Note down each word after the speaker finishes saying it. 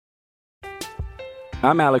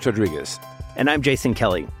I'm Alex Rodriguez. And I'm Jason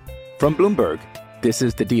Kelly. From Bloomberg, this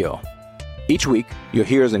is The Deal. Each week, you'll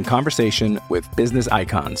hear us in conversation with business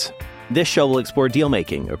icons. This show will explore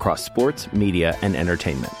deal-making across sports, media, and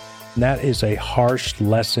entertainment. That is a harsh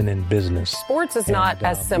lesson in business. Sports is not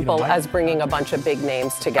as simple as bringing a bunch of big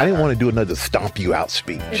names together. I didn't want to do another stomp you out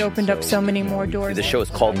speech. It opened up so many more doors. The show is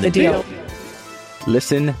called The Deal.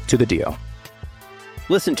 Listen to The Deal.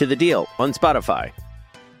 Listen to The Deal on Spotify.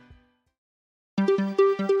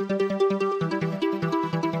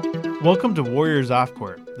 Welcome to Warriors Off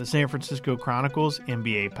Court, the San Francisco Chronicles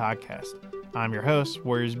NBA podcast. I'm your host,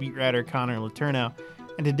 Warriors beat writer Connor Letourneau,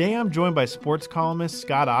 and today I'm joined by sports columnists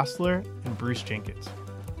Scott Ostler and Bruce Jenkins.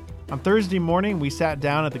 On Thursday morning, we sat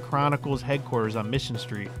down at the Chronicles headquarters on Mission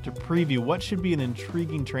Street to preview what should be an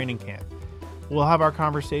intriguing training camp. We'll have our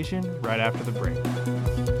conversation right after the break.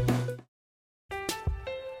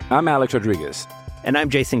 I'm Alex Rodriguez. And I'm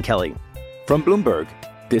Jason Kelly. From Bloomberg,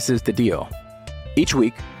 this is The Deal. Each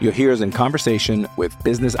week, you'll hear us in conversation with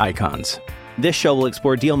business icons. This show will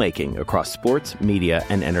explore deal-making across sports, media,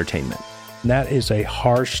 and entertainment. That is a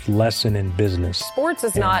harsh lesson in business. Sports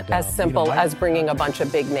is not as simple as bringing a bunch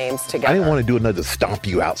of big names together. I didn't want to do another stomp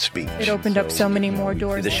you out speech. It opened up so many more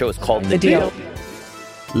doors. The show is called The Deal.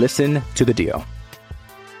 Listen to The Deal.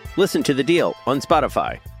 Listen to The Deal on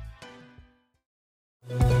Spotify.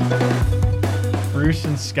 Bruce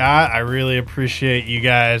and Scott, I really appreciate you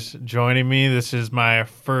guys joining me. This is my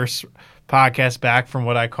first podcast back from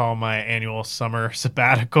what I call my annual summer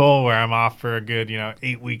sabbatical, where I'm off for a good,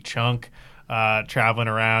 8-week chunk, traveling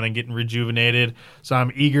around and getting rejuvenated. So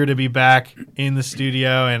I'm eager to be back in the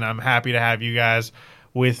studio, and I'm happy to have you guys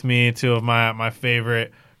with me, two of my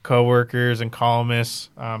favorite coworkers and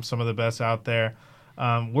columnists, some of the best out there.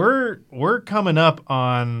 We're coming up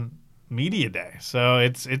on Media Day, so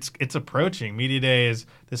it's approaching. Media Day is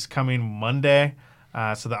this coming Monday,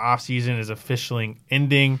 so the off season is officially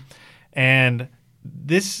ending, and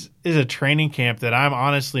this is a training camp that I'm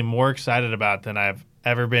honestly more excited about than I've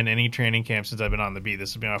ever been any training camp since I've been on the beat.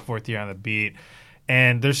 This will be my 4th year on the beat,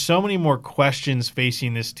 and there's so many more questions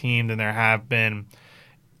facing this team than there have been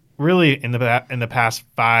really in the past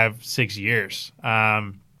 5-6 years.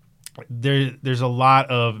 There's a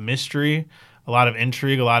lot of mystery, a lot of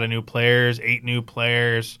intrigue, a lot of new players, 8 new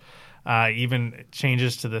players, even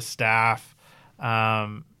changes to the staff.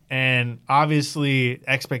 And obviously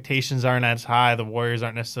expectations aren't as high. The Warriors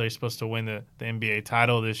aren't necessarily supposed to win the NBA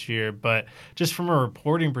title this year. But just from a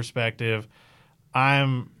reporting perspective,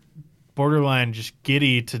 I'm borderline just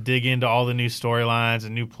giddy to dig into all the new storylines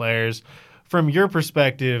and new players. From your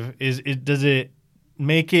perspective, does it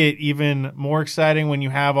make it even more exciting when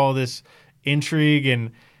you have all this intrigue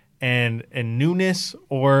and newness,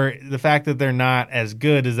 or the fact that they're not as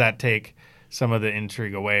good, does that take some of the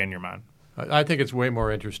intrigue away in your mind? I think it's way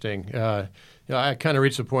more interesting. I kind of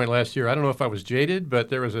reached a point last year. I don't know if I was jaded, but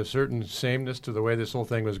there was a certain sameness to the way this whole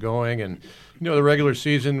thing was going. And, the regular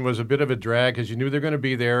season was a bit of a drag because you knew they're going to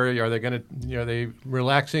be there. Are they going to, are they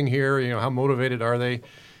relaxing here? How motivated are they?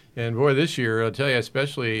 And, boy, this year, I'll tell you,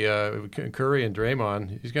 especially Curry and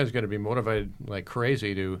Draymond, these guys are going to be motivated like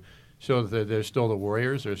crazy to show that they're still the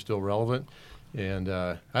Warriors, they're still relevant. And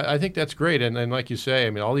I think that's great. And like you say,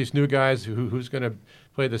 all these new guys, who's going to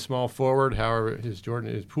play the small forward, how is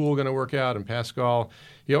Poole going to work out, and Pascal.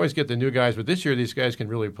 You always get the new guys, but this year these guys can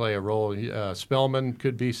really play a role. Spellman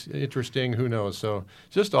could be interesting, who knows. So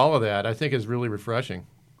just all of that I think is really refreshing.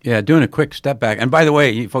 Yeah, doing a quick step back. And by the way,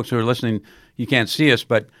 you folks who are listening, you can't see us,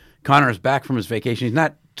 but Connor is back from his vacation. He's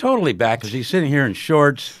not totally back because he's sitting here in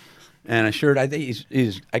shorts and a shirt. I think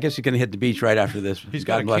he's. I guess he's going to hit the beach right after this. He's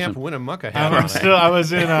got a Camp Winnemucca hat. I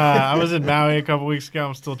was in Maui a couple weeks ago.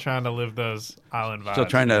 I'm still trying to live those island vibes. Still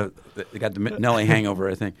trying to. They got the Nelly hangover,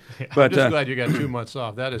 I think. Yeah. But I'm just glad you got 2 months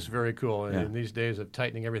off. That is very cool. Yeah. In these days of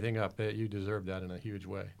tightening everything up, you deserve that in a huge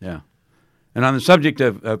way. Yeah. And on the subject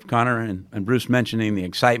of Connor and Bruce mentioning the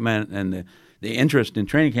excitement and the interest in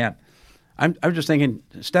training camp, I'm just thinking,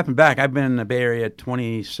 stepping back, I've been in the Bay Area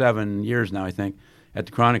 27 years now, I think, at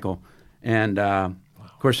the Chronicle. And, of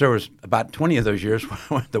course, there was about 20 of those years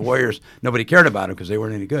when the Warriors, nobody cared about them because they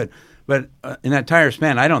weren't any good. But in that entire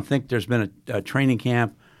span, I don't think there's been a training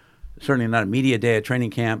camp, certainly not a media day, a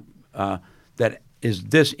training camp that is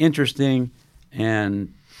this interesting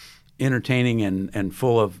and entertaining and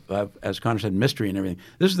full of, as Connor said, mystery and everything.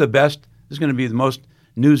 This is the best. This is going to be the most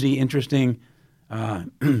newsy, interesting,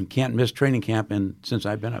 can't miss training camp since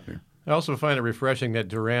I've been up here. I also find it refreshing that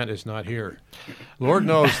Durant is not here. Lord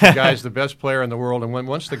knows the guy's the best player in the world, and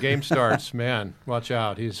once the game starts, man, watch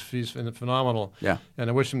out. He's phenomenal. Yeah. And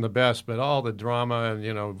I wish him the best. But all the drama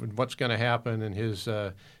and what's going to happen and his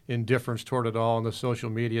indifference toward it all and the social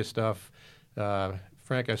media stuff.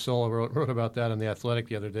 Frank Isola wrote about that in The Athletic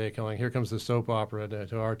the other day, calling "Here comes the soap opera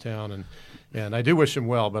to our town," and I do wish him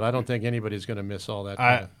well, but I don't think anybody's going to miss all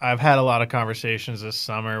that. I've had a lot of conversations this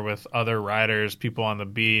summer with other writers, people on the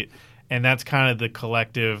beat, and that's kind of the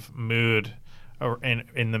collective mood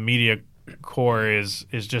in the media core is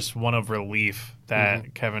just one of relief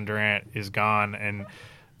that Kevin Durant is gone. And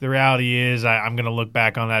the reality is I'm going to look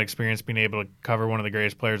back on that experience being able to cover one of the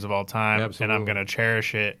greatest players of all time, Absolutely. And I'm going to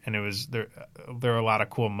cherish it. And there were a lot of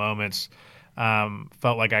cool moments.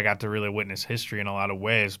 Felt like I got to really witness history in a lot of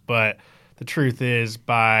ways. But the truth is,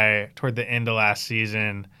 toward the end of last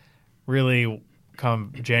season, really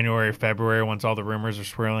come January, February, once all the rumors are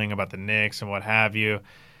swirling about the Knicks and what have you,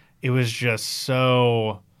 it was just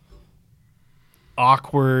so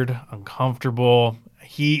awkward, uncomfortable.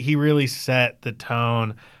 He really set the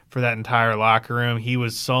tone for that entire locker room. He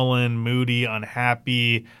was sullen, moody,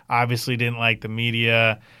 unhappy, obviously didn't like the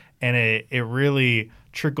media, and it really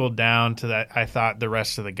trickled down to that. I thought the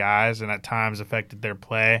rest of the guys, and at times affected their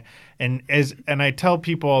play. And I tell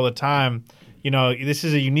people all the time, this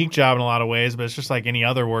is a unique job in a lot of ways, but it's just like any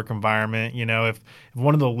other work environment. If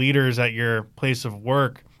one of the leaders at your place of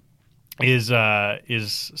work is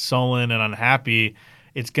sullen and unhappy,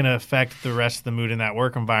 it's going to affect the rest of the mood in that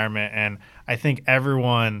work environment. And I think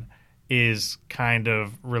everyone is kind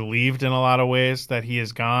of relieved in a lot of ways that he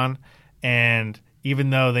is gone. And even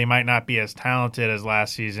though they might not be as talented as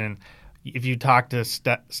last season, if you talk to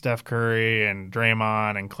Steph Curry and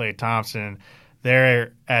Draymond and Klay Thompson,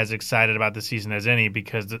 they're as excited about the season as any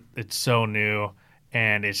because it's so new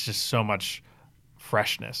and it's just so much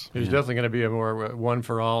freshness. There's definitely going to be a more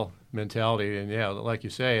one-for-all mentality. And, yeah, like you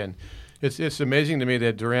say, and it's amazing to me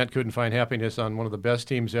that Durant couldn't find happiness on one of the best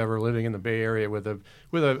teams ever, living in the Bay Area with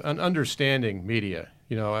an understanding media.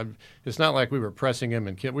 It's not like we were pressing him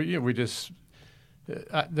and we just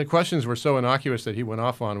the questions were so innocuous that he went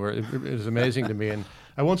off on. Where it was amazing to me, and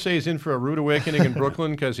I won't say he's in for a rude awakening in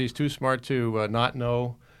Brooklyn because he's too smart to not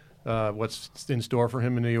know what's in store for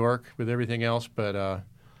him in New York with everything else, but.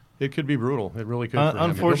 It could be brutal. It really could. For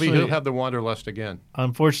him. Unfortunately, he'll have the wanderlust again.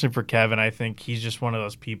 Unfortunately for Kevin, I think he's just one of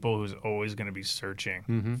those people who's always going to be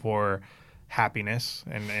searching for happiness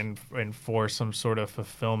and for some sort of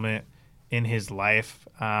fulfillment in his life.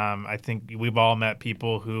 I think we've all met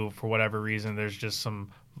people who, for whatever reason, there's just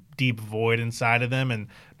some deep void inside of them, and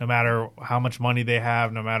no matter how much money they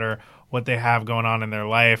have, no matter what they have going on in their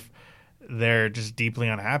life, they're just deeply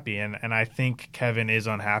unhappy. And I think Kevin is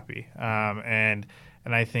unhappy.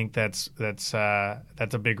 And I think that's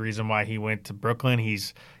a big reason why he went to Brooklyn.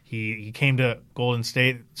 He came to Golden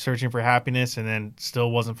State searching for happiness, and then still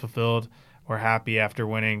wasn't fulfilled or happy after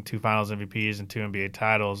winning 2 Finals MVPs and 2 NBA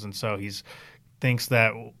titles. And so he thinks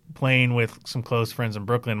that playing with some close friends in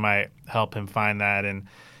Brooklyn might help him find that. And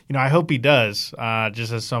I hope he does.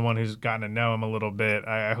 Just as someone who's gotten to know him a little bit,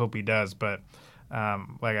 I hope he does. But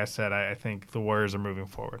like I said, I think the Warriors are moving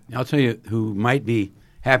forward. I'll tell you who might be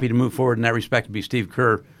happy to move forward in that respect to be Steve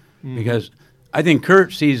Kerr, because I think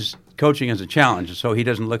Kerr sees coaching as a challenge, so he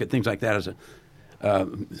doesn't look at things like that as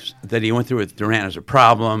that he went through with Durant as a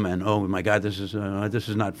problem, and oh my God, this is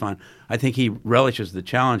not fun. I think he relishes the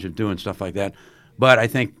challenge of doing stuff like that. But I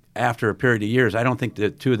think after a period of years, I don't think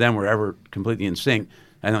the two of them were ever completely in sync.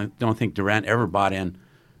 I don't think Durant ever bought in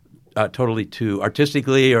totally to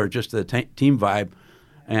artistically or just the team vibe,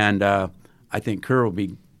 and I think Kerr will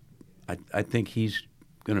be. I think he's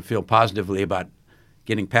going to feel positively about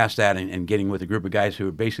getting past that and getting with a group of guys who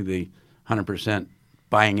are basically 100%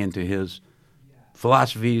 buying into his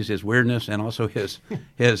philosophies, his weirdness, and also his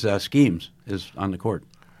schemes is on the court.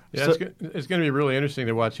 Yeah, it's going to be really interesting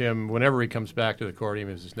to watch him whenever he comes back to the court,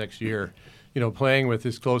 even this next year. Playing with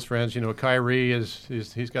his close friends. Kyrie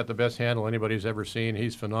he's got the best handle anybody's ever seen.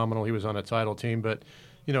 He's phenomenal. He was on a title team, but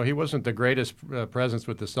he wasn't the greatest presence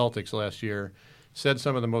with the Celtics last year. Said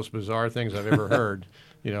some of the most bizarre things I've ever heard.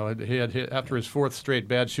 He had after his 4th straight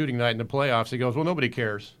bad shooting night in the playoffs, he goes, "Well, nobody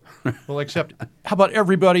cares." Well, except how about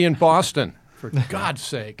everybody in Boston? For God's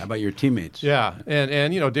sake! How about your teammates? Yeah, and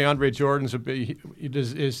DeAndre Jordan's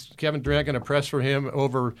is Kevin Durant going to press for him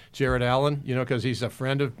over Jared Allen? Because he's a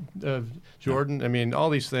friend of Jordan. I mean, all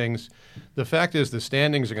these things. The fact is, the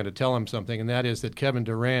standings are going to tell him something, and that is that Kevin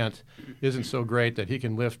Durant isn't so great that he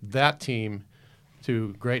can lift that team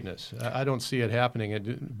to greatness. I don't see it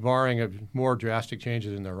happening, barring more drastic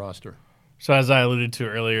changes in their roster. So as I alluded to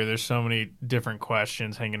earlier, there's so many different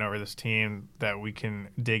questions hanging over this team that we can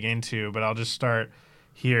dig into, but I'll just start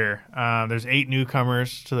here. There's 8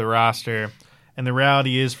 newcomers to the roster, and the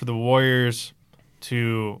reality is for the Warriors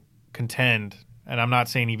to contend, and I'm not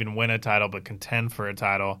saying even win a title, but contend for a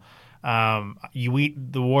title, the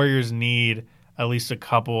Warriors need at least a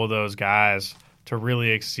couple of those guys to really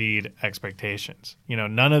exceed expectations.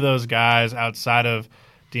 None of those guys outside of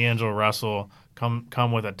D'Angelo Russell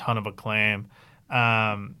come with a ton of acclaim,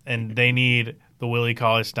 and they need the Willie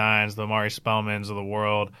Cauley-Steins, the Omari Spellmans of the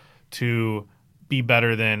world to be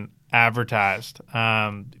better than advertised,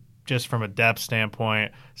 just from a depth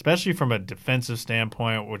standpoint, especially from a defensive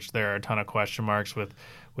standpoint, which there are a ton of question marks with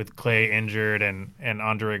Clay injured and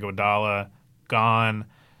Andre Iguodala gone.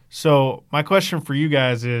 So my question for you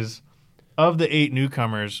guys is, of the 8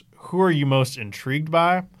 newcomers, who are you most intrigued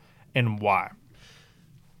by and why?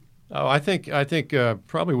 Oh, I think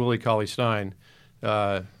probably Willie Cauley-Stein,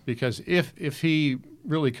 because if he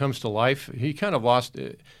really comes to life, he kind of lost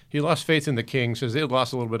faith in the Kings, because they had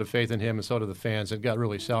lost a little bit of faith in him, and so did the fans. It got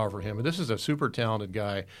really sour for him. But this is a super talented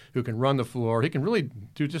guy who can run the floor. He can really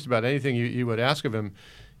do just about anything you would ask of him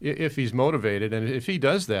if he's motivated, and if he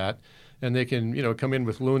does that, and they can come in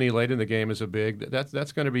with Looney late in the game as a big,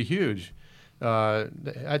 that's going to be huge.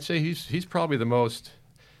 I'd say he's probably the most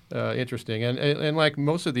interesting. And like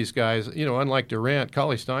most of these guys, unlike Durant,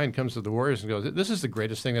 Cauley-Stein comes to the Warriors and goes, "This is the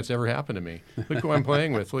greatest thing that's ever happened to me. Look who I'm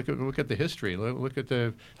playing with. Look at the history. Look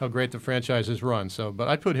at how great the franchise has run." So, but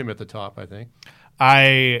I'd put him at the top, I think.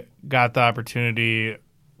 I got the opportunity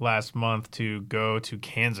last month to go to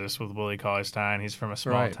Kansas with Willie Cauley-Stein. He's from a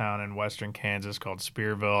small town in western Kansas called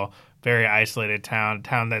Spearville, very isolated town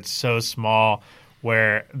that's so small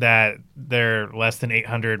where that their less than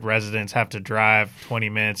 800 residents have to drive 20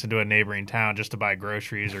 minutes into a neighboring town just to buy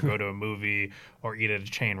groceries or go to a movie or eat at a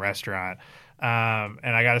chain restaurant. And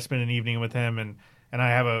I got to spend an evening with him, and I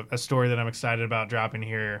have a story that I'm excited about dropping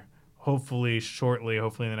here hopefully shortly,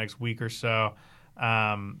 hopefully in the next week or so,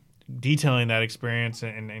 detailing that experience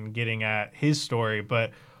and getting at his story.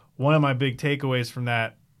 But one of my big takeaways from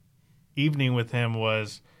that evening with him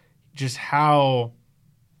was just how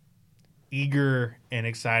eager and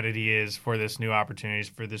excited he is for this new opportunities,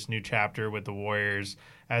 for this new chapter with the Warriors.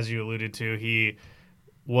 As you alluded to, he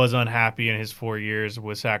was unhappy in his 4 years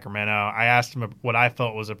with Sacramento. I asked him what I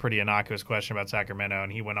felt was a pretty innocuous question about Sacramento, and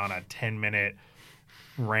he went on a 10-minute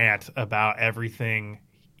rant about every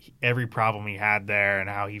problem he had there and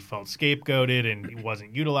how he felt scapegoated and he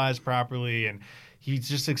wasn't utilized properly. And he's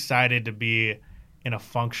just excited to be in a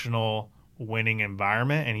functional winning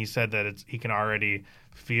environment, and he said that he can already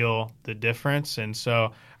feel the difference. And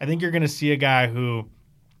so I think you're going to see a guy who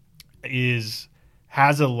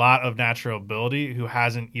has a lot of natural ability, who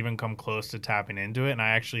hasn't even come close to tapping into it, and I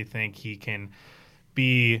actually think he can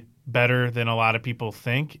be better than a lot of people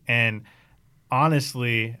think. And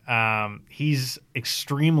honestly, he's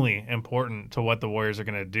extremely important to what the Warriors are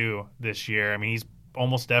going to do this year. I mean, he's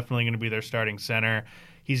almost definitely going to be their starting center.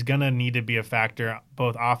 He's going to need to be a factor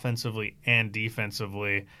both offensively and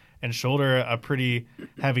defensively and shoulder a pretty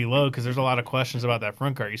heavy load, because there's a lot of questions about that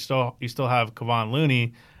front court. You still have Kevon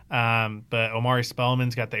Looney, but Omari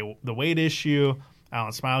Spellman's got the weight issue.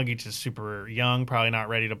 Alen Smailagić is super young, probably not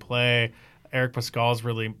ready to play. Eric Pascal's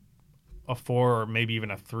really a 4 or maybe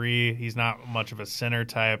even a 3. He's not much of a center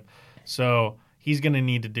type. So he's going to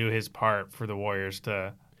need to do his part for the Warriors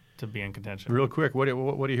to be in contention. Real quick, what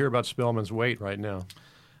do you hear about Spellman's weight right now?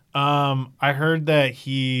 I heard that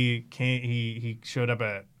he showed up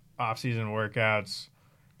at off-season workouts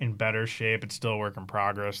in better shape. It's still a work in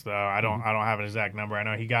progress, though. I don't have an exact number. I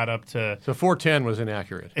know he got up to so 410 was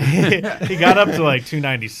inaccurate. He got up to like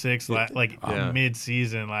 296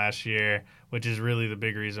 mid-season last year, which is really the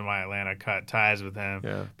big reason why Atlanta cut ties with him.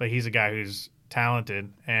 Yeah. But he's a guy who's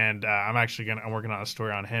talented, and I'm working on a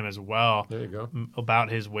story on him as well. There you go.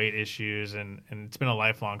 About his weight issues, and it's been a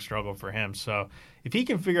lifelong struggle for him. So if he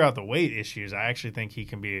can figure out the weight issues, I actually think he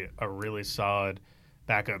can be a really solid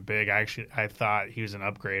backup big. I thought he was an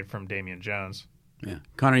upgrade from Damian Jones. Yeah,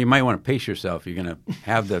 Connor, you might want to pace yourself. You're going to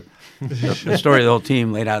have the story of the whole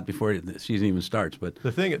team laid out before the season even starts. But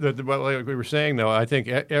the thing, like we were saying, though, I think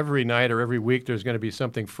every night or every week there's going to be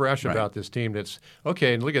something fresh about this team. That's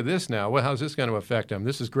okay. And look at this now. Well, how's this going to affect them?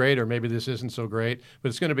 This is great, or maybe this isn't so great. But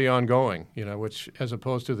it's going to be ongoing. Which as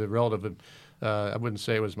opposed to the relative. I wouldn't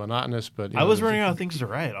say it was monotonous, but I was running out of things to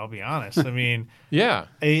write. I'll be honest. I mean, yeah,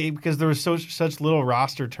 because there was such little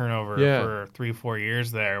roster turnover for 3-4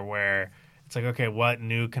 years there, where it's like, okay, what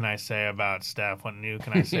new can I say about Steph? What new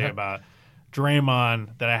can I say about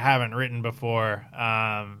Draymond that I haven't written before.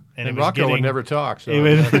 And it was Rocco would never talk. So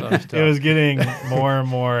it was getting more and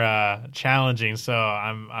more challenging. So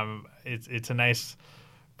it's a nice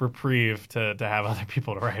reprieve to have other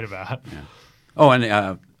people to write about. Yeah. Oh, and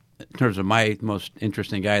in terms of my most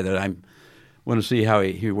interesting guy that I want to see how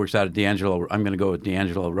he works out at D'Angelo, I'm going to go with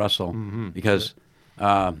D'Angelo Russell because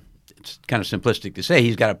it's kind of simplistic to say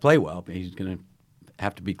he's got to play well. He's going to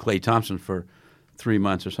have to be Klay Thompson for 3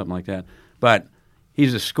 months or something like that. But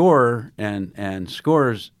he's a scorer, and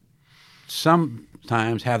scorers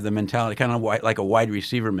sometimes have the mentality, kind of like a wide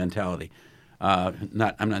receiver mentality. I'm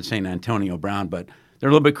not saying Antonio Brown, but they're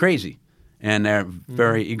a little bit crazy, and they're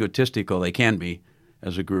very egotistical. They can be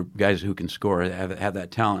as a group, guys who can score, have that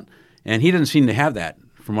talent. And he doesn't seem to have that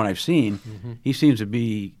from what I've seen. He seems to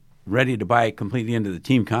be ready to buy completely into the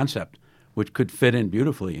team concept, which could fit in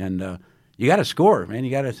beautifully. And you got to score, man. You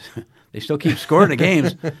got to. They still keep scoring the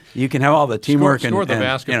games. You can have all the teamwork score the and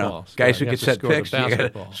basketball. Guys who can set picks. You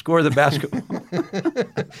got to score the basketball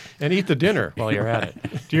and eat the dinner while you're at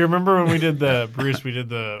it. Do you remember when we did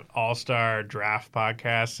the All-Star Draft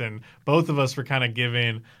podcast, and both of us were kind of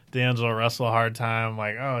giving D'Angelo Russell a hard time,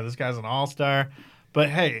 like, oh, this guy's an All-Star. But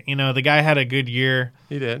hey, the guy had a good year.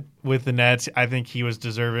 He did with the Nets. I think he was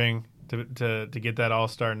deserving to get that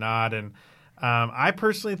All-Star nod, and I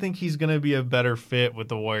personally think he's going to be a better fit with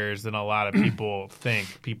the Warriors than a lot of people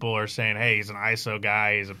think. People are saying, hey, he's an ISO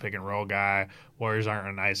guy, he's a pick-and-roll guy. Warriors aren't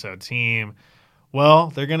an ISO team.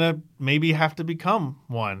 Well, they're going to maybe have to become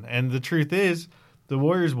one. And the truth is, the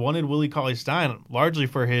Warriors wanted Willie Cauley-Stein largely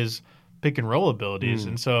for his pick-and-roll abilities.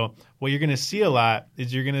 And so what you're going to see a lot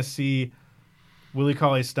is you're going to see Willie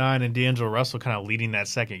Cauley-Stein and D'Angelo Russell kind of leading that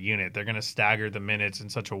second unit. They're going to stagger the minutes in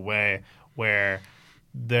such a way where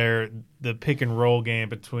the pick and roll game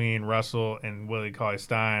between Russell and Willie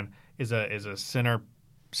Cauley-Stein is a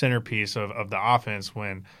centerpiece of the offense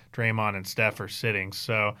when Draymond and Steph are sitting.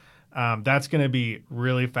 So that's going to be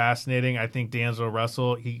really fascinating. I think D'Angelo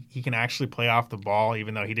Russell, he can actually play off the ball,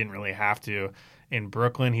 even though he didn't really have to in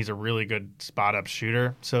Brooklyn. He's a really good spot up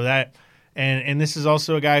shooter. So that and this is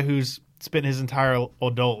also a guy who's spent his entire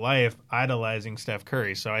adult life idolizing Steph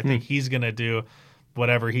Curry. So I think he's going to do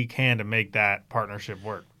whatever he can to make that partnership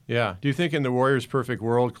work. Yeah. Do you think in the Warriors' perfect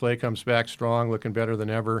world, Klay comes back strong, looking better than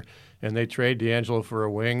ever, and they trade D'Angelo for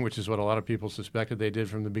a wing, which is what a lot of people suspected they did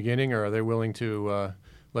from the beginning, or are they willing to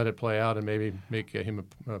let it play out and maybe make him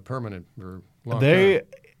a permanent or long-term?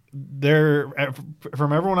 They're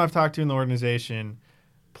from everyone I've talked to in the organization,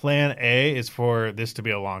 plan A is for this to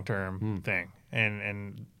be a long-term thing.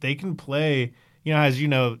 And they can play, as you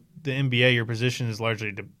know, the NBA, your position is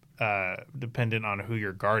largely dependent on who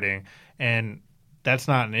you're guarding, and that's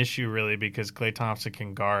not an issue really because Klay Thompson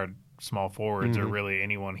can guard small forwards or really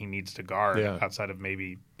anyone he needs to guard outside of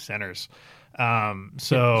maybe centers.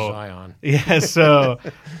 Zion. Yeah, so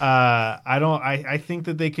I think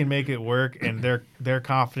that they can make it work, and they're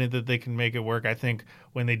confident that they can make it work. I think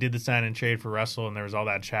when they did the sign and trade for Russell and there was all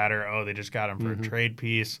that chatter, they just got him for a trade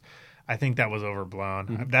piece, I think that was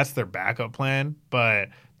overblown. That's their backup plan, but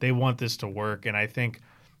they want this to work, and I think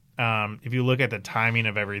if you look at the timing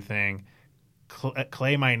of everything,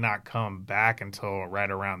 Klay might not come back until right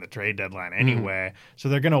around the trade deadline anyway. So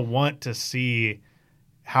they're going to want to see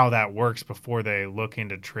how that works before they look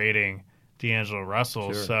into trading D'Angelo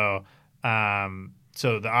Russell. Sure. So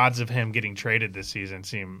the odds of him getting traded this season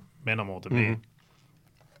seem minimal to me.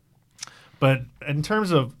 But in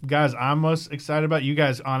terms of guys I'm most excited about, you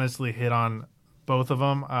guys honestly hit on both of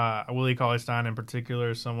them. Willie Cauley-Stein in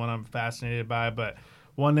particular is someone I'm fascinated by, but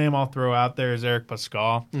one name I'll throw out there is Eric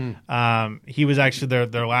Pascal. He was actually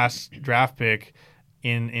their last draft pick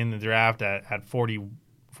in the draft at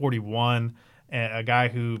 41, a guy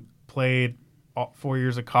who played 4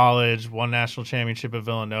 years of college, won national championship at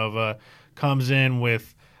Villanova, comes in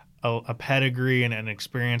with a pedigree and an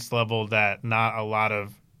experience level that not a lot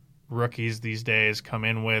of rookies these days come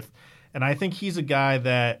in with. And I think he's a guy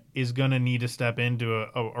that is going to need to step into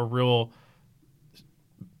a real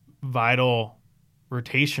vital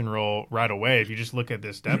rotation role right away. If you just look at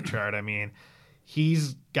this depth chart, I mean,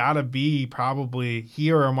 he's got to be probably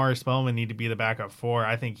he or Amari Spellman need to be the backup four.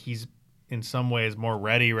 I think he's in some ways more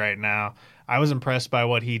ready right now. I was impressed by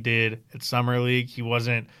what he did at Summer League.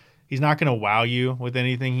 He's not going to wow you with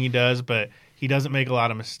anything he does, but he doesn't make a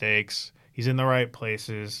lot of mistakes. He's in the right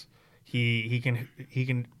places. He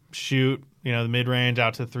can shoot, the mid-range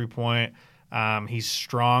out to 3-point. He's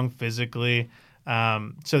strong physically.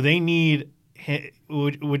 So they need,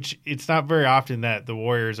 which it's not very often that the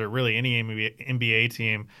Warriors or really any NBA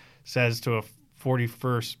team says to a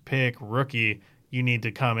 41st pick rookie, you need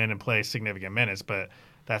to come in and play significant minutes, but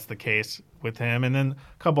that's the case with him. And then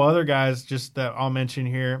a couple other guys just that I'll mention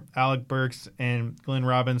here, Alec Burks and Glenn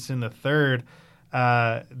Robinson III.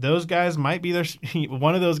 Those guys might be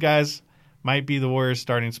one of those guys might be the Warriors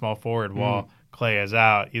starting small forward while Clay is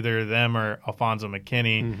out. Either them or Alfonso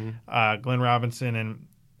McKinney. Glenn Robinson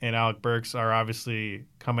and Alec Burks are obviously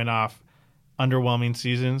coming off underwhelming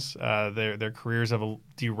seasons. Their careers have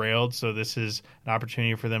derailed, so this is an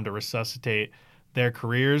opportunity for them to resuscitate their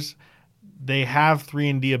careers. They have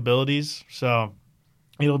 3-and-D abilities, so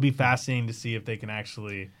it'll be fascinating to see if they can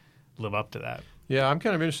actually live up to that. Yeah, I'm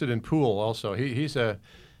kind of interested in Poole also. He's a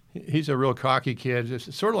real cocky kid,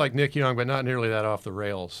 it's sort of like Nick Young, but not nearly that off the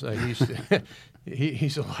rails.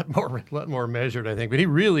 He's a lot more measured, I think, but he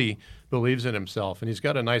really believes in himself, and he's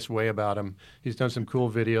got a nice way about him. He's done some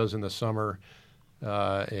cool videos in the summer,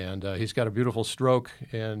 and he's got a beautiful stroke.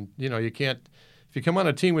 And you can't. If you come on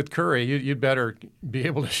a team with Curry, you'd better be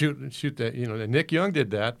able to shoot that. Nick Young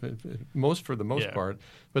did that for the most part.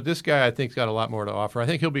 But this guy, I think, got a lot more to offer. I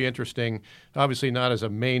think he'll be interesting. Obviously, not as a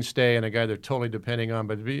mainstay and a guy they're totally depending on,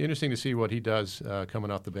 but it'd be interesting to see what he does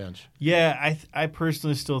coming off the bench. Yeah, I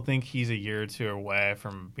personally still think he's a year or two away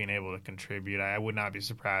from being able to contribute. I would not be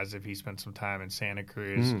surprised if he spent some time in Santa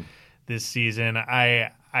Cruz this season.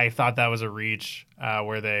 I thought that was a reach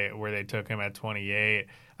where they took him at 28.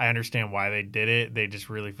 I understand why they did it. They just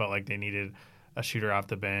really felt like they needed a shooter off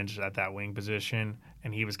the bench at that wing position,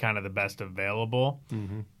 and he was kind of the best available.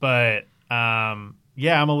 But I'm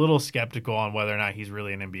a little skeptical on whether or not he's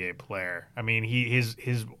really an NBA player. I mean,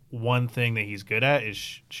 his one thing that he's good at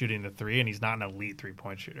is shooting the three, and he's not an elite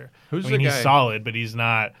 3-point shooter. He's solid, but he's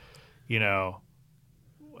not,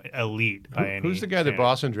 elite by any Who's the guy that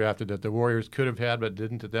Boston drafted that the Warriors could have had but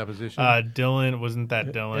didn't at that position? Dylan, wasn't that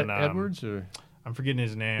Dylan Edwards? Or? I'm forgetting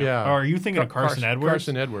his name. Yeah. Or are you thinking of Carson Edwards?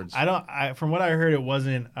 Carson Edwards. From what I heard, it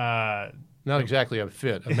wasn't not exactly a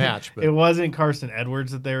match. But it wasn't Carson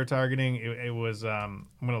Edwards that they were targeting. It was I'm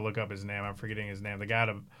going to look up his name. I'm forgetting his name. The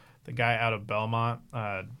guy out of Belmont,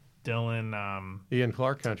 Dylan. Ian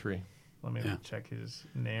Clark country. Let me check his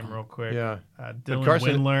name real quick. Yeah. Dylan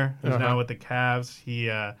Windler, who's now with the Cavs.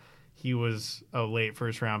 He was a late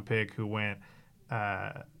first-round pick who went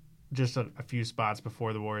just a few spots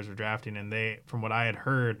before the Warriors were drafting, and they, from what I had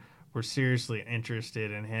heard, were seriously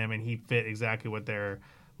interested in him, and he fit exactly what they're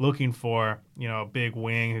looking for. A big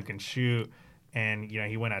wing who can shoot, and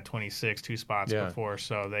he went at 26, 2 spots before,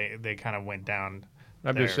 so they kind of went down.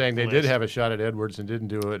 I'm just saying they did have a shot at Edwards and didn't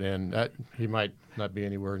do it, and he might not be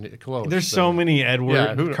anywhere close. There's so many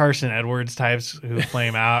Carson Edwards types who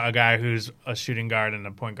flame out. A guy who's a shooting guard in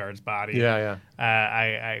a point guard's body. Yeah.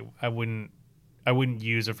 I wouldn't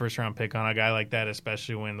use a first-round pick on a guy like that,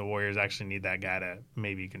 especially when the Warriors actually need that guy to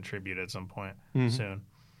maybe contribute at some point soon.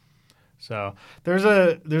 So there's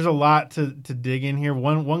a lot to dig in here.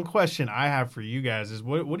 One question I have for you guys is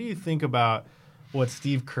what do you think about what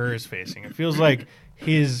Steve Kerr is facing? It feels like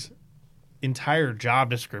his entire job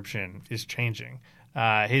description is changing.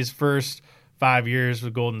 His first 5 years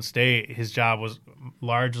with Golden State, his job was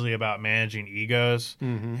largely about managing egos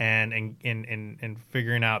and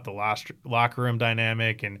figuring out the locker room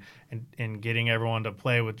dynamic and getting everyone to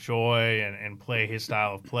play with joy and play his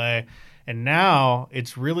style of play. And now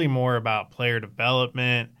it's really more about player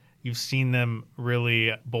development. You've seen them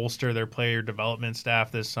really bolster their player development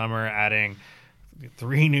staff this summer, adding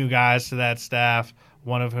 3 new guys to that staff,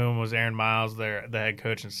 one of whom was Aaron Miles, the head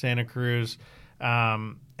coach in Santa Cruz.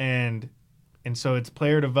 And so it's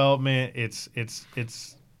player development. It's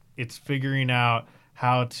figuring out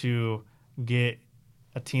how to get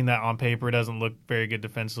a team that on paper doesn't look very good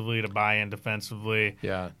defensively to buy in defensively.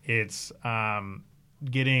 Yeah. It's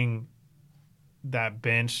getting that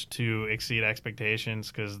bench to exceed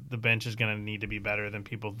expectations because the bench is going to need to be better than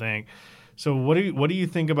people think. So what do you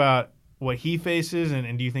think about what he faces,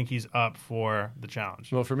 and do you think he's up for the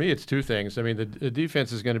challenge? Well, for me, it's 2 things. I mean, the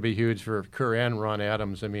defense is going to be huge for Kerr and Ron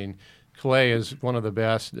Adams. I mean, Clay is one of the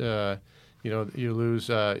best. You lose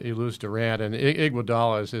Durant, and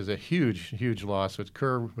Iguodala is a huge loss, which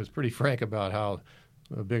Kerr was pretty frank about how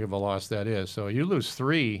big of a loss that is. So you lose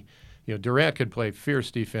 3. Durant could play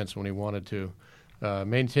fierce defense when he wanted to.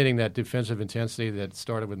 Maintaining that defensive intensity that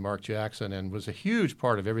started with Mark Jackson and was a huge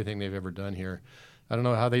part of everything they've ever done here. I don't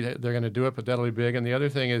know how they're going to do it, but that'll be big. And the other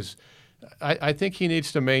thing is, I think he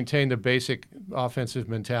needs to maintain the basic offensive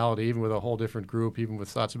mentality, even with a whole different group, even with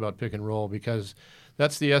thoughts about pick and roll, because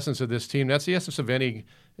that's the essence of this team. That's the essence of any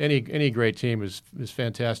great team is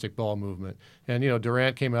fantastic ball movement. And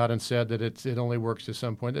Durant came out and said that it only works to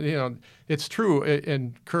some point. It's true,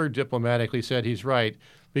 and Kerr diplomatically said he's right,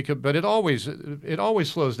 but it always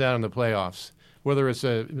slows down in the playoffs. whether it's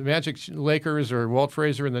Magic Lakers or Walt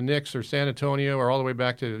Frazier and the Knicks or San Antonio or all the way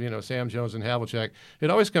back to Sam Jones and Havlicek, it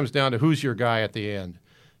always comes down to who's your guy at the end.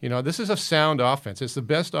 This is a sound offense. It's the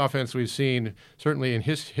best offense we've seen, certainly in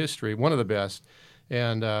his history, one of the best.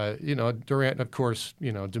 And, Durant, of course,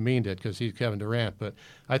 demeaned it because he's Kevin Durant. But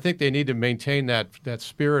I think they need to maintain that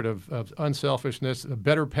spirit of unselfishness, a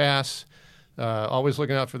better pass, always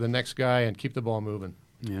looking out for the next guy and keep the ball moving.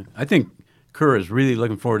 Yeah, I think Kerr is really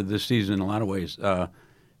looking forward to this season in a lot of ways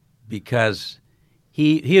because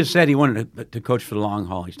he has said he wanted to coach for the long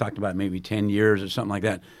haul. He's talked about maybe 10 years or something like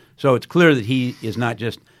that. So it's clear that he is not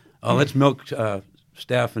just, let's milk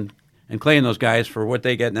Steph and Clay and those guys for what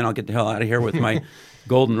they get, and then I'll get the hell out of here with my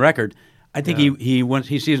golden record. I think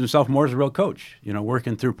he sees himself more as a real coach,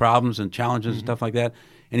 working through problems and challenges and stuff like that.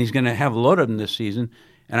 And he's going to have a load of them this season.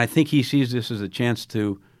 And I think he sees this as a chance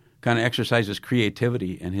to kind of exercise his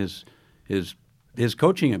creativity and his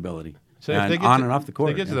coaching ability. So if they get and off the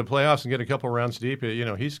court. They get to the playoffs and get a couple rounds deep.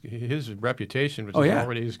 His reputation, which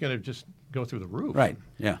is going to just go through the roof. Right.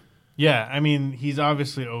 Yeah. Yeah. I mean, he's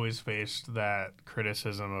obviously always faced that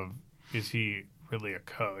criticism of, is he really a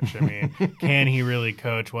coach? I mean, can he really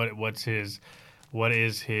coach? What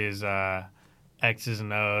is his X's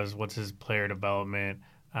and O's? What's his player development?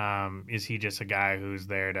 Is he just a guy who's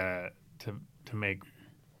there to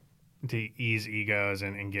ease egos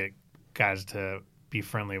and get guys to be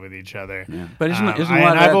friendly with each other? Yeah. But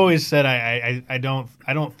I've always said I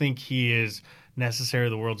don't think he is necessarily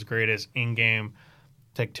the world's greatest in-game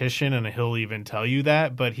tactician, and he'll even tell you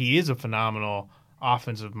that. But he is a phenomenal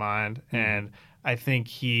offensive mind, and I think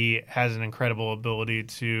he has an incredible ability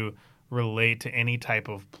to relate to any type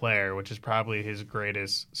of player, which is probably his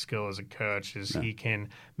greatest skill as a coach. He can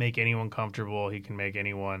make anyone comfortable. He can make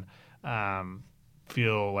anyone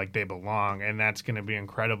feel like they belong, and that's going to be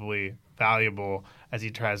incredibly valuable as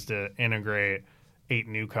he tries to integrate 8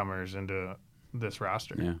 newcomers into this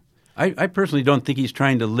roster. Yeah, I personally don't think he's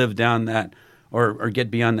trying to live down that or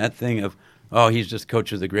get beyond that thing of, he's just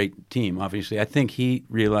coach of the great team. Obviously, I think he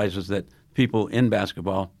realizes that people in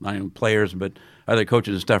basketball, not even players, but other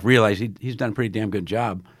coaches and stuff, realize he's done a pretty damn good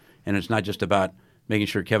job, and it's not just about making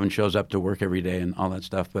sure Kevin shows up to work every day and all that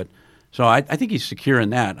stuff. But so I think he's secure in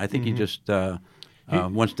that. I think he just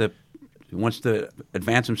wants to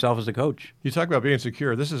advance himself as a coach. You talk about being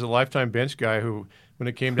secure. This is a lifetime bench guy who, when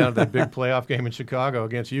it came down to that big playoff game in Chicago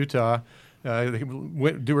against Utah,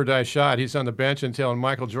 do or die shot. He's on the bench and telling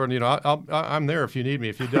Michael Jordan, I'm there if you need me.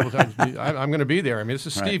 If you double time, I'm going to be there. I mean, this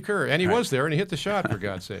is Steve Kerr, and he was there, and he hit the shot, for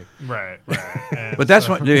God's sake. Right. But that's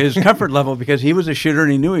what his comfort level, because he was a shooter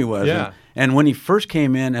and he knew he was. Yeah. And when he first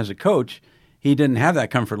came in as a coach, he didn't have that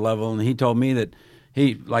comfort level, and he told me that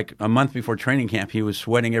he, like a month before training camp, he was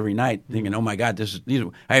sweating every night, thinking, "Oh my God,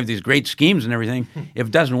 I have these great schemes and everything. If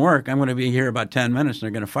it doesn't work, I'm going to be here about 10 minutes, and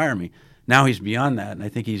they're going to fire me." Now he's beyond that, and I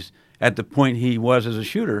think he's at the point he was as a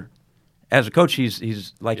shooter. As a coach,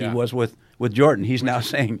 he's like he was with Jordan. He's now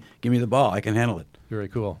saying, "Give me the ball, I can handle it." Very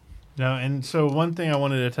cool. No, and so one thing I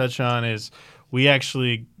wanted to touch on is we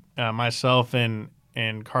actually, myself and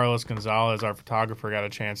Carlos Gonzalez, our photographer, got a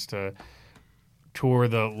chance to tour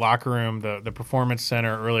the locker room, the Performance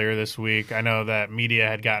Center earlier this week. I know that media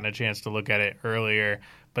had gotten a chance to look at it earlier,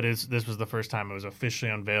 but this was the first time it was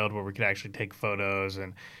officially unveiled where we could actually take photos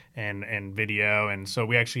and video. And so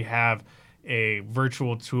we actually have a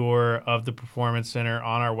virtual tour of the Performance Center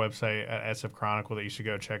on our website at SF Chronicle that you should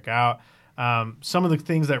go check out. Some of the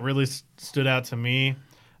things that really stood out to me,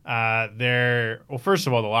 first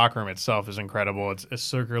of all, the locker room itself is incredible. It's a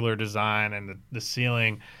circular design, and the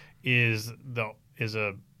ceiling is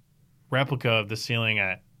a replica of the ceiling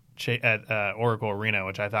at Oracle Arena,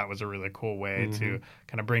 which I thought was a really cool way to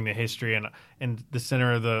kind of bring the history. And in the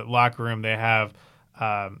center of the locker room, they have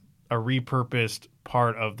a repurposed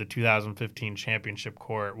part of the 2015 championship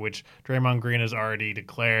court, which Draymond Green has already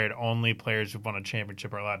declared only players who've won a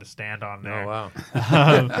championship are allowed to stand on there. Oh, wow.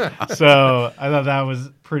 So I thought that was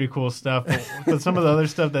pretty cool stuff. But some of the other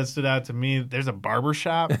stuff that stood out to me, there's a barber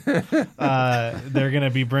shop. They're going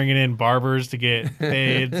to be bringing in barbers to get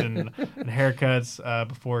fades and haircuts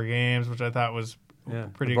before games, which I thought was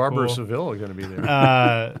pretty cool. Barber Seville are going to be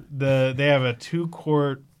there. They have a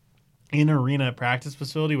 2-court in-arena practice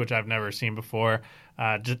facility, which I've never seen before.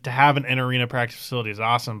 Just to have an in-arena practice facility is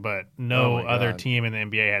awesome, but no other team in the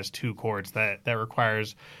NBA has 2 courts. That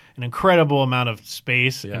requires an incredible amount of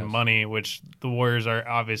space and money, which the Warriors are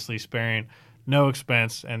obviously sparing no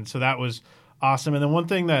expense. And so that was awesome. And then one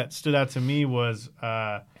thing that stood out to me was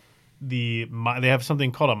they have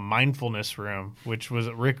something called a mindfulness room, which was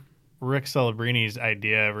Rick Celebrini's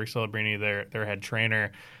idea. Rick Celebrini, their head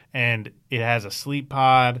trainer, and it has a sleep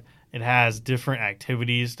pod. It has different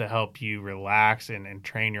activities to help you relax and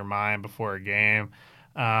train your mind before a game.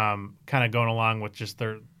 Kind of going along with just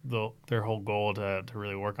their whole goal to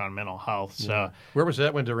really work on mental health. So where was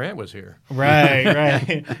that when Durant was here?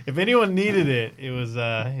 Right. If anyone needed it, it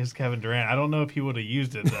was Kevin Durant. I don't know if he would have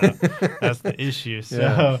used it though. That's the issue.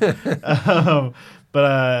 So,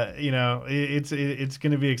 it's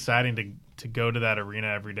going to be exciting to go to that arena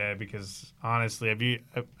every day because honestly,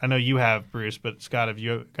 I know you have, Bruce, but Scott, have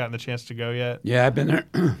you gotten the chance to go yet? Yeah, I've been there.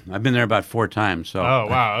 I've been there about 4 times. So oh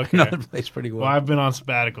wow, okay. I know the place pretty well. Well, I've been on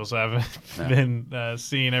sabbatical, so I haven't been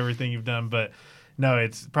seeing everything you've done, but no,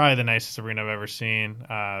 it's probably the nicest arena I've ever seen.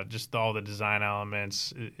 Just all the design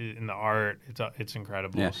elements in the art, it's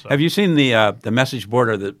incredible. Yeah. So. Have you seen the message board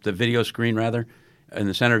or the video screen rather in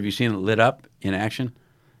the center? Have you seen it lit up in action?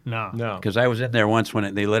 No. Because I was in there once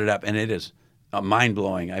when they lit it up, and it is mind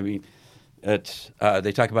blowing. I mean, it's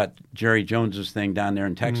they talk about Jerry Jones's thing down there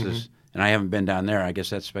in Texas, and I haven't been down there. I guess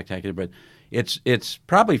that's spectacular, but it's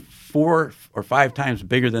probably 4 or 5 times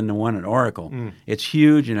bigger than the one at Oracle. It's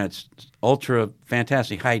huge, and it's ultra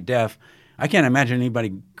fantastic high def. I can't imagine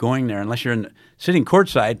anybody going there unless you're sitting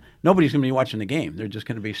courtside. Nobody's going to be watching the game. They're just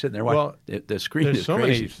going to be sitting there watching. The screen there's is so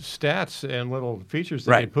crazy. many stats and little features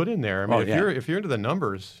that they put in there. I mean, if you're into the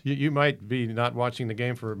numbers, you might be not watching the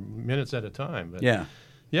game for minutes at a time. But yeah,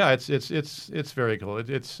 it's very cool.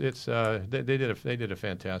 They did a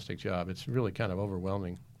fantastic job. It's really kind of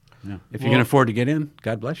overwhelming. Yeah. If you can afford to get in,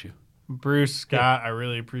 God bless you. Bruce, Scott, I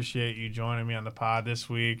really appreciate you joining me on the pod this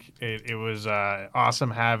week. It was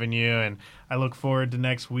awesome having you, and I look forward to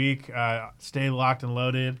next week. Stay locked and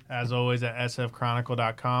loaded, as always, at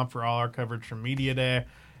sfchronicle.com for all our coverage from Media Day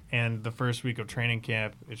and the first week of training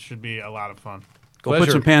camp. It should be a lot of fun. Go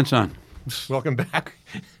put some pants on. Welcome back.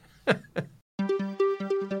 I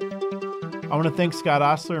want to thank Scott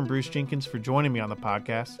Ostler and Bruce Jenkins for joining me on the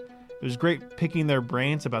podcast. It was great picking their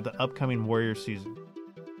brains about the upcoming Warriors season.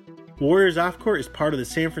 Warriors Off Court is part of the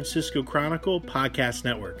San Francisco Chronicle podcast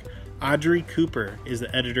network. Audrey Cooper is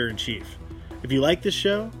the editor-in-chief. If you like this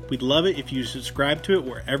show, we'd love it if you subscribe to it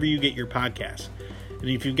wherever you get your podcasts. And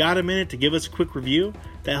if you've got a minute to give us a quick review,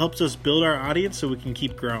 that helps us build our audience so we can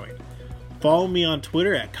keep growing. Follow me on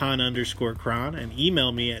Twitter at @con_cron and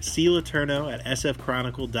email me at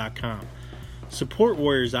cletourneau@sfchronicle.com. Support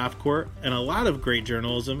Warriors Off Court and a lot of great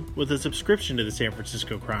journalism with a subscription to the San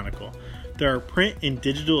Francisco Chronicle. There are print and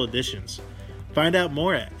digital editions. Find out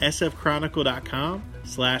more at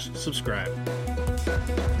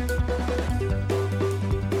sfchronicle.com/subscribe.